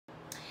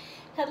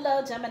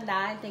Hello,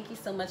 Gemini. Thank you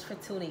so much for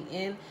tuning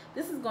in.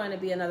 This is going to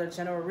be another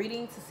general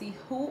reading to see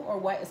who or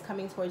what is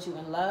coming towards you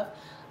in love.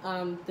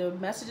 The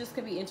messages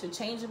could be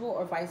interchangeable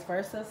or vice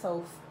versa,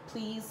 so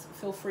please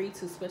feel free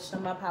to switch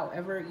them up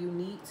however you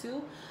need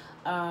to.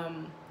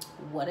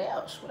 What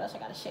else I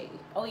gotta show you?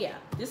 Oh yeah,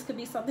 this could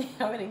be something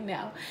happening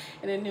now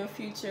in the near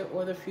future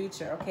or the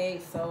future. Okay,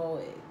 so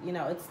you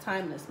know, it's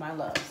timeless, my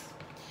loves.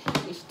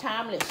 It's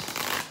timeless.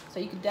 So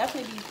you could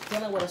definitely be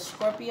dealing with a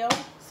Scorpio.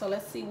 So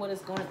let's see what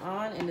is going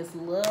on in this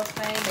love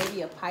thing.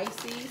 Maybe a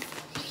Pisces.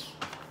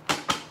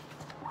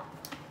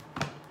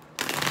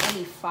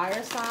 Any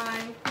fire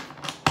sign.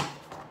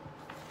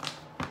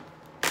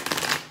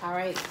 All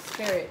right,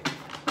 Spirit.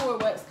 Who or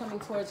what's coming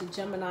towards a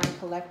Gemini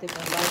collective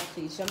in love,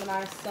 please?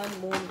 Gemini, Sun,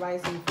 Moon,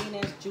 Rising,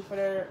 Venus,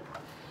 Jupiter,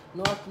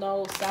 North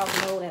Node, South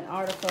Node,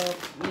 Antarctica,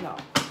 you know,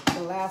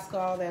 Alaska,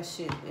 all that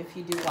shit, if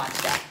you do watch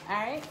that. All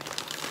right?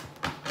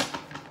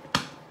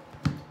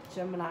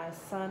 Gemini,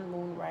 Sun,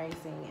 Moon,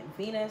 Rising, and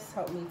Venus.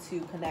 Help me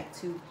to connect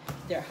to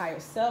their higher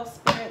self,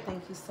 Spirit.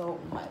 Thank you so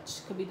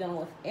much. Could be dealing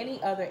with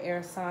any other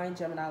air sign,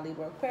 Gemini,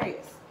 Libra,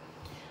 Aquarius.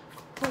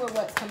 Who or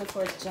what's coming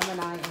towards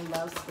Gemini in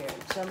love, Spirit?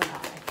 Gemini.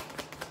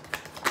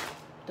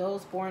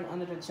 Those born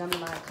under the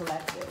Gemini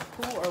collective.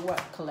 Who or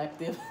what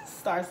collective?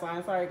 Star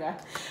sign. Sorry, guys.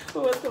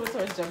 Who is coming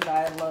towards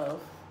Gemini in love?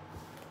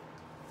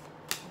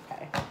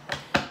 Okay.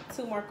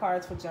 2 more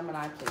cards for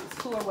Gemini, please.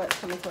 Who or what's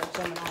coming towards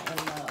Gemini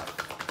in love?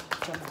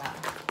 Gemini.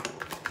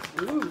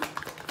 Ooh.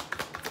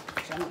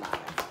 Gemini.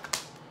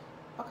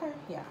 Okay,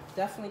 yeah.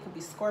 Definitely could be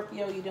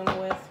Scorpio you're dealing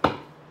with.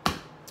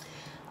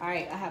 All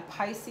right, I have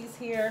Pisces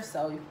here.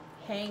 So,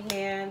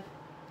 Hangman.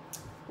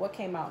 What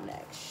came out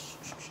next?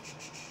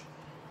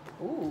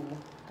 Ooh,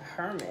 the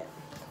Hermit.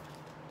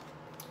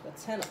 The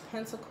 10 of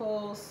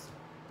Pentacles.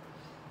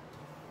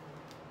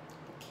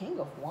 The King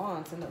of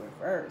Wands in the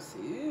reverse.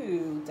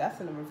 Ooh,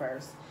 Death in the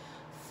reverse.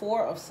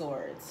 4 of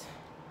Swords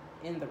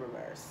in the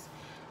reverse.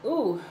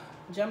 Ooh,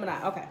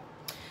 Gemini. Okay.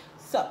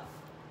 So,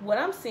 what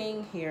I'm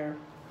seeing here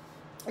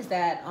is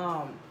that,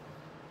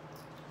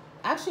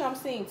 actually I'm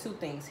seeing 2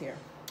 things here.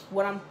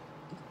 What I'm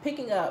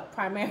picking up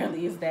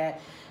primarily is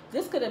that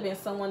this could have been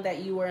someone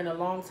that you were in a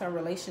long-term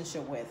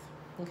relationship with,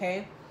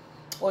 okay?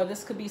 Or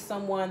this could be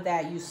someone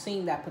that you've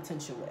seen that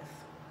potential with.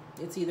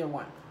 It's either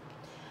one.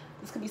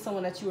 This could be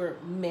someone that you were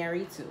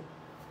married to.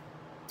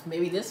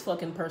 Maybe this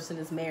fucking person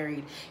is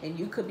married and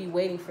you could be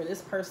waiting for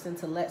this person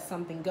to let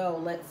something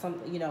go,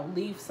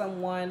 leave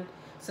someone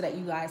so that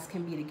you guys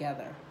can be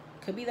together.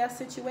 Could be that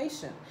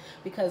situation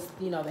because,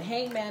 you know, the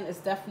Hangman is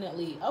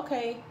definitely,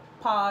 okay,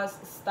 pause,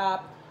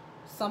 stop,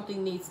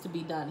 something needs to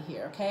be done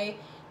here, okay?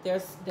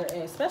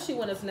 Especially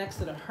when it's next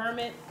to the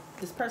Hermit,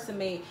 this person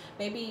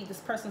maybe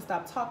this person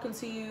stopped talking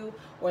to you,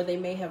 or they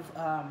may have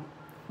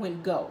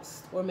went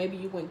ghost, or maybe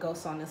you went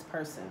ghost on this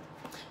person.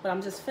 But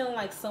I'm just feeling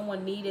like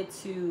someone needed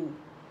to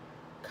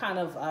kind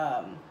of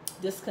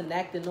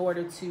disconnect in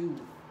order to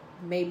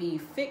maybe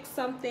fix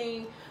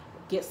something,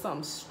 get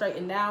something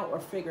straightened out or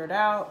figured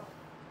out.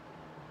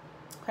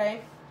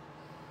 Okay?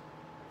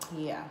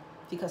 Yeah.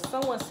 Because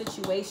someone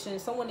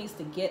needs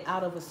to get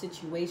out of a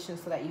situation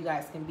so that you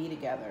guys can be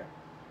together.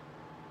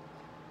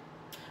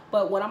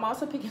 But what I'm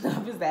also picking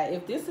up is that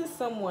if this is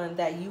someone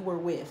that you were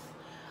with,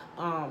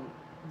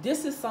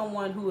 this is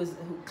someone who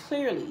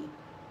clearly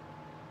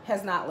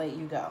has not let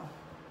you go.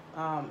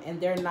 And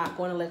they're not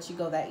going to let you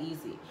go that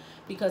easy.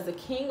 Because the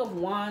King of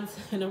Wands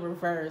in the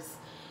reverse,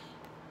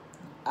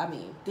 I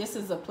mean, this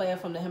is a player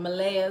from the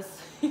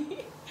Himalayas.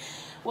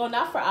 Well,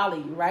 not for all of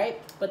you, right?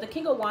 But the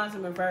King of Wands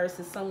in reverse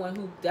is someone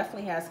who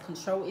definitely has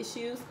control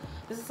issues.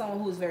 This is someone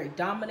who is very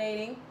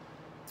dominating,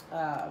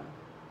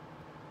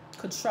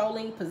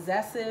 controlling,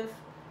 possessive.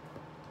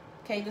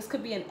 Okay, this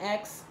could be an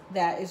ex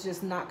that is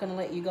just not going to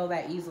let you go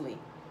that easily.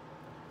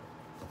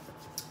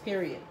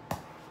 Period.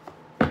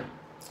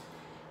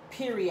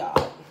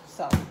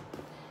 So,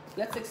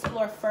 let's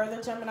explore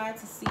further, Gemini,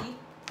 to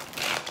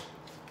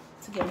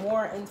get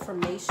more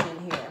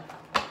information here.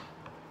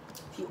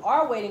 If you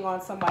are waiting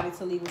on somebody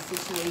to leave a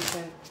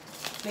situation,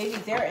 maybe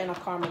they're in a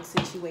karmic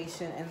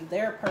situation and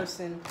their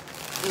person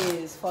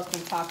is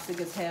fucking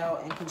toxic as hell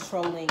and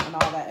controlling and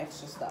all that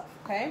extra stuff,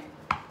 okay?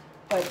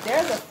 But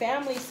there's a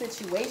family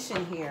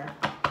situation here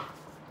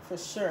for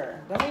sure.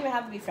 Doesn't even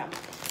have to be family.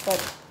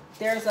 But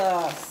there's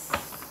a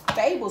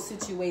stable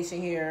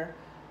situation here,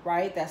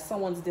 right, that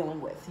someone's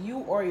dealing with, you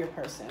or your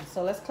person.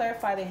 So let's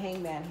clarify the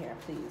Hangman here,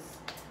 please.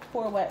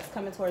 For what's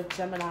coming towards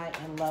Gemini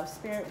and love,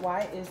 Spirit,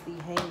 why is the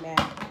Hangman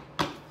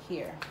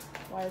here?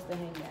 Why is the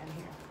Hangman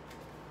here?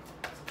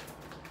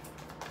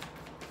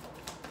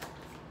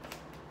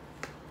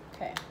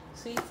 Okay,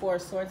 see, 4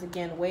 of Swords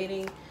again,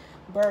 waiting,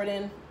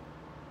 burden.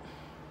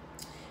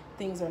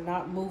 Things are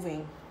not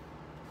moving.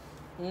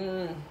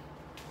 Yeah,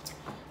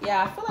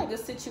 I feel like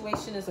this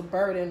situation is a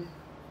burden.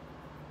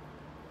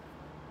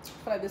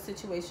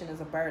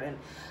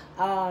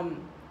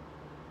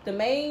 The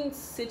main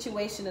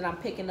situation that I'm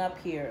picking up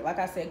here, like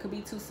I said, it could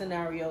be two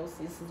scenarios.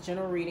 This is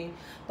general reading,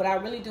 but I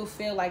really do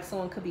feel like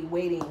someone could be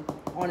waiting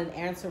on an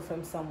answer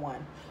from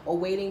someone, or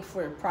waiting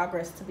for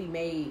progress to be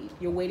made.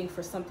 You're waiting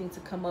for something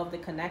to come of the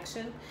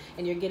connection,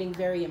 and you're getting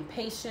very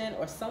impatient,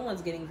 or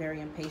someone's getting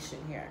very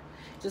impatient here.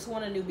 Just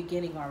want a new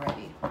beginning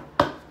already.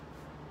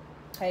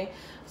 Okay,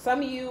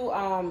 some of you,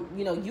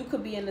 you know, you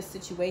could be in the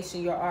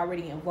situation, you're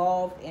already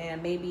involved,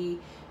 and maybe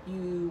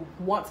you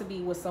want to be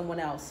with someone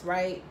else,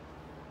 right?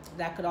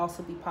 That could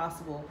also be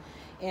possible.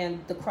 And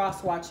the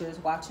cross watcher is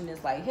watching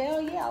is like, hell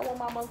yeah, I want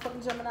my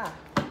motherfucking Gemini.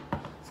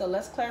 So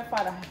let's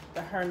clarify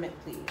the Hermit,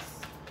 please.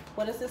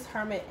 What is this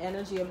Hermit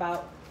energy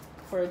about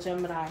for a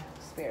Gemini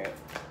spirit?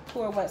 Who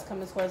or what's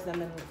coming towards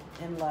them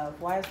in love?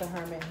 Why is the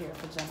Hermit here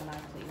for Gemini,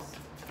 please?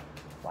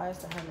 Why is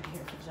the Hermit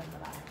here for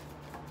Gemini?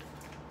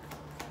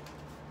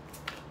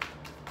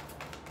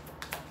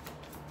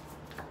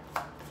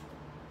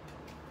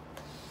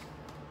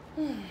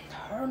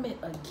 Hermit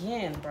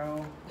again,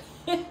 bro.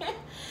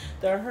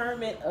 The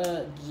Hermit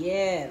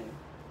again.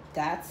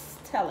 That's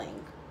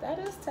telling. That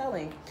is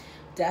telling.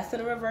 Death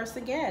in reverse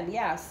again.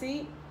 Yeah,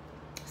 see,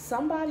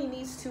 somebody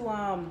needs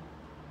to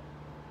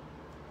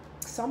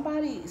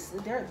someone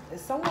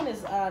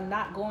is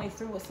not going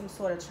through with some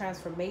sort of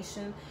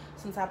transformation,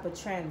 some type of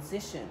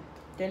transition.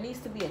 There needs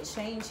to be a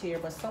change here,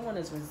 but someone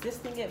is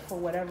resisting it for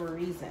whatever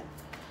reason.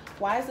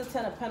 Why is the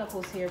Ten of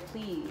Pentacles here,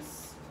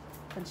 please,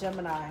 for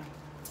Gemini?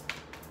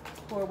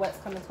 Or what's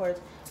coming towards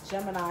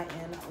Gemini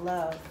in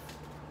love?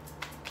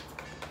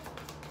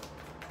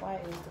 Why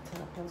is the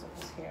Ten of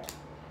Pentacles here?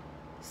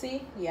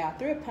 See, yeah,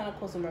 Three of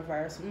Pentacles in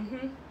reverse.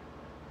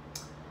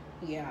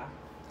 Yeah,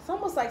 it's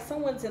almost like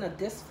someone's in a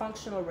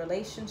dysfunctional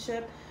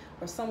relationship,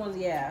 or someone's,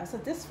 yeah, it's a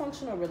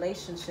dysfunctional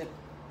relationship.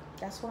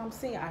 That's what I'm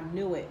seeing. I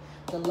knew it.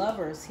 The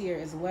Lovers here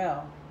as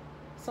well.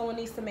 Someone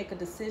needs to make a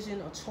decision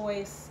or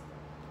choice.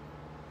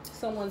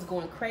 Someone's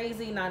going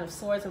crazy. Nine of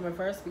Swords in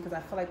reverse, because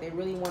I feel like they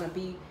really want to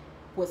be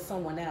with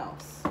someone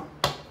else.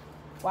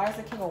 Why is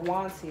the King of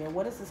Wands here?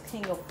 What is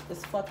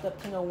this fucked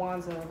up King of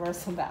Wands in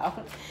reverse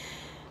about?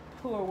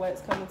 Who or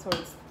what's coming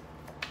towards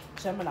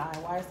Gemini?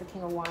 Why is the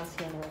King of Wands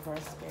here in the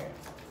reverse, spirit?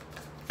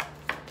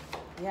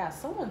 Yeah,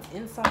 someone's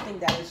in something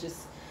that is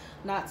just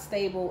not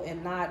stable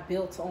and not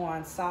built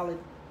on solid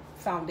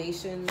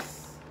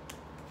foundations.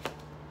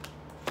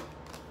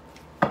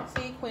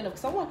 See, Queen of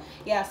someone.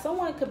 Yeah,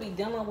 someone could be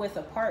dealing with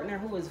a partner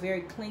who is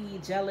very clingy,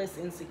 jealous,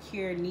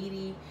 insecure,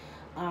 needy,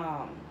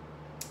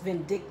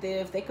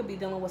 vindictive. They could be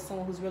dealing with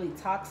someone who's really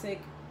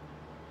toxic.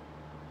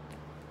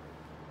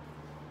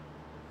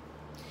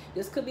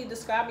 This could be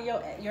describing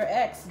your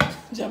ex,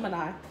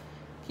 Gemini.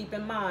 Keep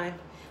in mind.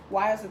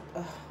 Why is it?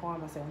 Why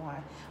am I saying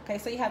why? Okay,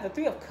 so you have the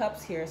Three of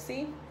Cups here.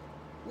 See?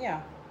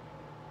 Yeah.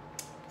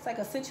 It's like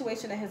a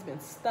situation that has been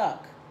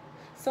stuck.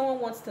 Someone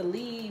wants to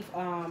leave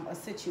a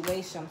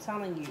situation. I'm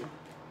telling you.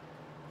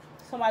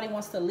 Somebody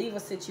wants to leave a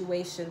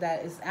situation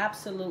that is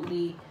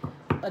absolutely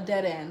a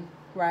dead end.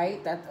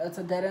 Right? That it's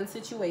a dead end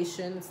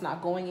situation. It's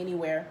not going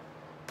anywhere.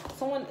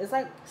 It's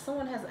like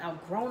someone has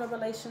outgrown a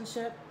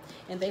relationship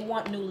and they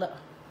want new love.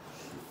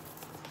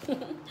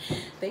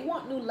 They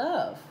want new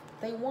love.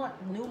 They want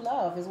new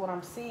love is what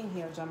I'm seeing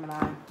here,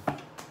 Gemini.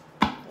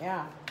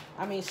 Yeah.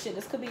 I mean, shit,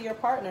 this could be your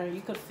partner.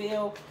 You could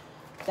feel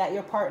that you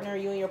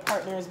and your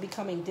partner is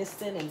becoming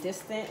distant,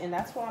 and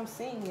that's what I'm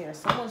seeing here.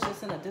 Someone's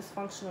just in a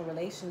dysfunctional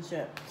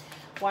relationship.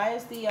 Why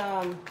is the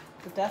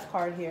Death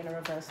card here in the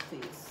reverse,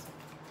 please?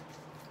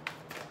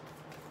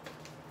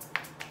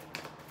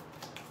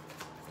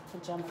 For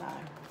Gemini.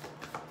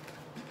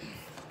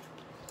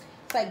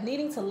 It's like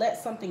needing to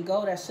let something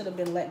go that should have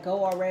been let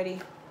go already.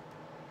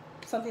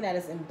 Something that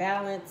is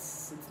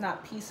imbalanced. It's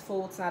not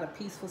peaceful. It's not a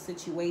peaceful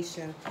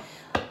situation.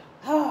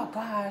 Oh,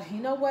 God.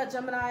 You know what,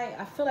 Gemini?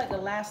 I feel like the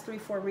last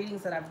 3-4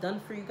 readings that I've done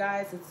for you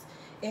guys,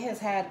 it has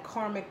had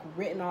karmic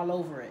written all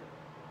over it.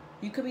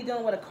 You could be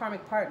dealing with a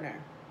karmic partner.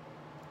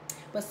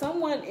 But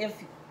someone,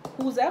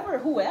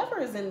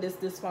 whoever is in this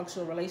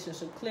dysfunctional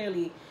relationship,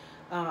 clearly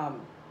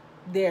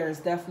there's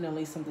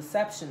definitely some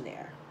deception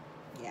there.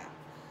 Yeah.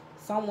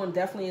 Someone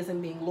definitely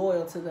isn't being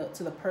loyal to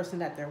the person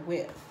that they're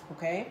with,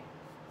 okay?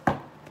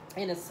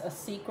 And it's a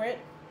secret.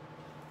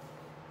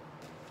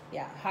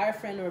 Yeah,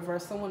 Hierophant in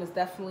reverse. Someone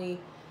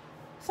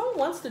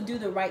wants to do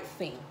the right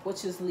thing,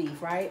 which is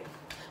leave, right?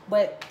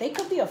 But they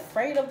could be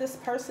afraid of this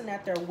person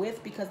that they're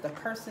with because the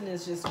person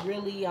is just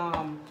really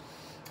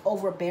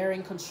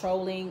overbearing,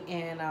 controlling,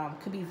 and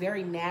could be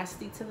very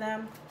nasty to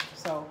them.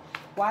 So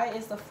why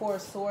is the Four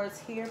of Swords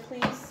here,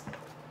 please?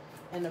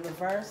 In the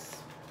reverse.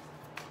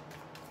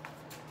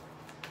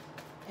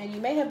 And you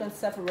may have been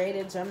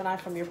separated, Gemini,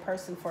 from your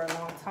person for a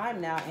long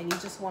time now, and you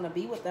just want to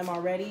be with them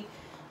already.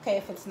 Okay,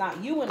 if it's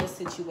not you in this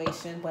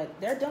situation, but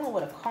they're dealing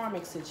with a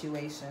karmic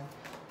situation.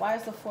 Why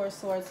is the Four of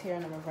Swords here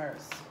in the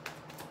reverse?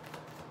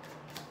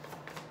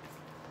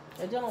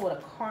 They're dealing with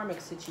a karmic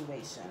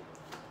situation.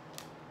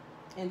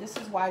 And this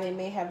is why they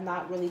may have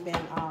not really been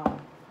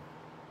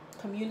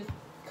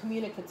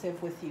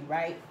communicative with you,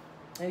 right?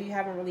 Maybe you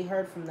haven't really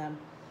heard from them.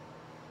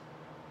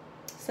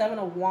 Seven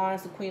of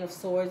Wands, the Queen of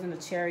Swords, and the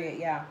Chariot,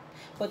 yeah.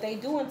 But they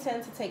do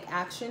intend to take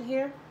action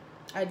here.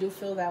 I do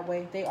feel that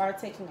way. They are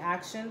taking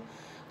action,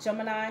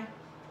 Gemini,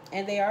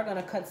 and they are going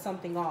to cut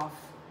something off.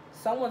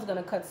 Someone's going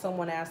to cut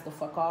someone ass the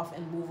fuck off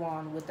and move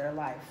on with their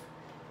life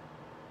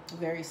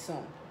very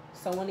soon.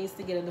 Someone needs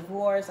to get a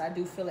divorce. I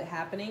do feel it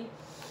happening.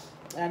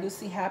 And I do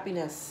see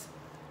happiness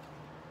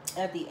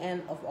at the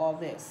end of all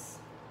this.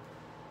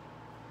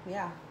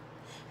 Yeah.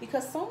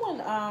 Because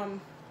someone, I'm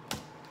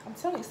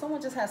telling you,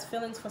 someone just has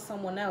feelings for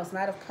someone else.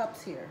 Knight of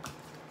Cups here.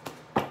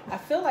 I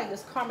feel like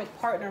this karmic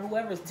partner,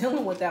 whoever's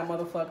dealing with that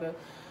motherfucker,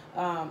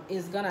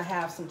 is going to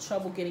have some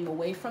trouble getting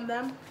away from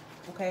them.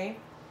 Okay?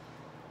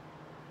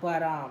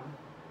 But,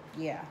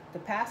 yeah. The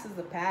past is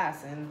the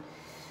past. And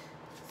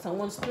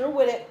someone's through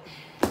with it.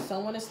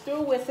 Someone is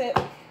through with it.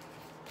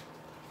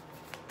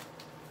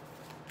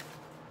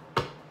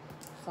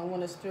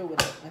 Someone is through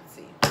with it. Let's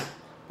see.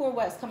 Who or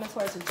what's coming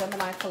towards the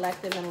Gemini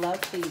collective in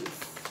love, please?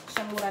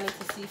 Show me what I need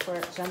to see for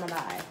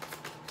Gemini.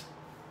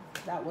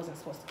 That wasn't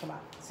supposed to come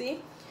out. See?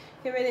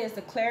 Here it is.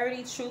 The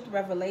clarity, truth,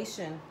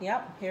 revelation.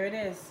 Yep, here it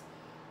is.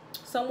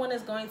 Someone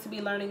is going to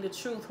be learning the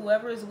truth.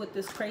 Whoever is with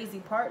this crazy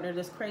partner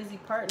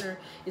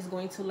is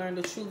going to learn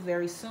the truth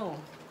very soon.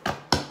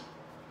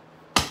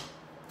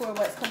 Who or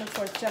what's coming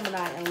towards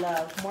Gemini in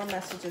love? More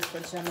messages for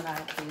Gemini,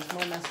 please.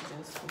 More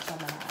messages for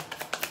Gemini.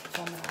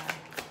 Gemini.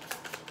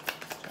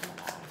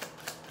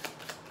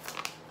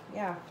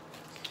 Yeah.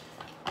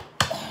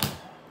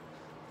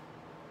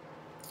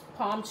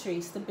 Palm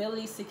tree,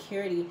 stability,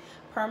 security,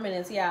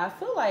 permanence. Yeah, I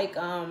feel like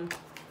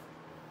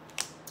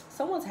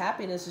someone's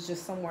happiness is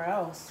just somewhere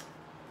else.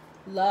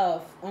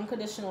 Love,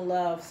 unconditional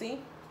love. See?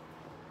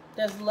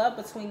 There's love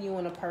between you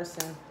and a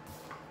person.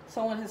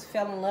 Someone has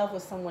fell in love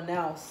with someone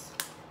else.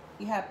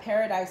 You have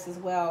paradise as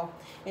well.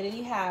 And then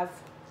you have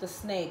the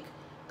snake,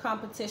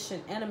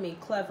 competition, enemy,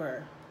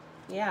 clever.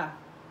 Yeah.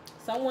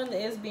 Someone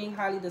is being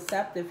highly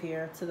deceptive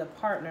here to the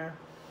partner.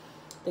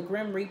 The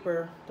Grim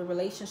Reaper, the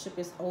relationship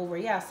is over.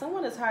 Yeah,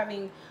 someone is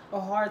having a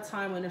hard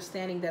time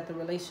understanding that the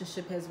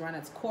relationship has run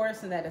its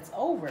course and that it's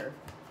over.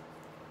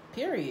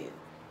 Period.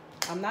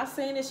 I'm not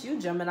saying it's you,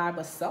 Gemini,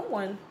 but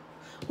someone,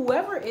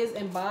 whoever is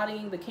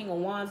embodying the King of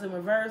Wands in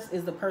reverse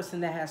is the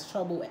person that has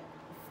trouble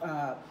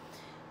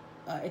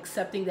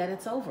accepting that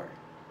it's over.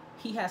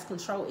 He has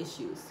control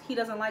issues. He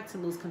doesn't like to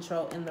lose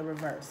control in the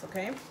reverse,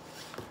 okay?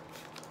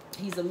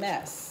 He's a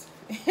mess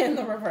in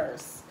the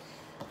reverse,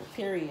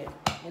 period.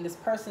 And this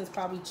person is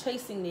probably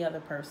chasing the other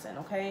person,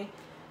 okay?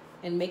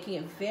 And making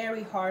it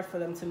very hard for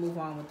them to move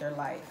on with their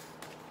life.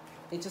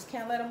 They just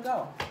can't let them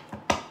go.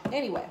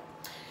 Anyway,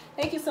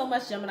 thank you so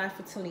much, Gemini,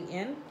 for tuning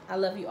in. I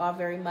love you all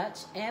very much,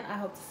 and I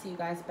hope to see you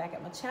guys back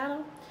at my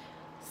channel.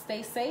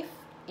 Stay safe,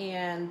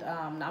 and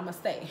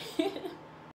namaste.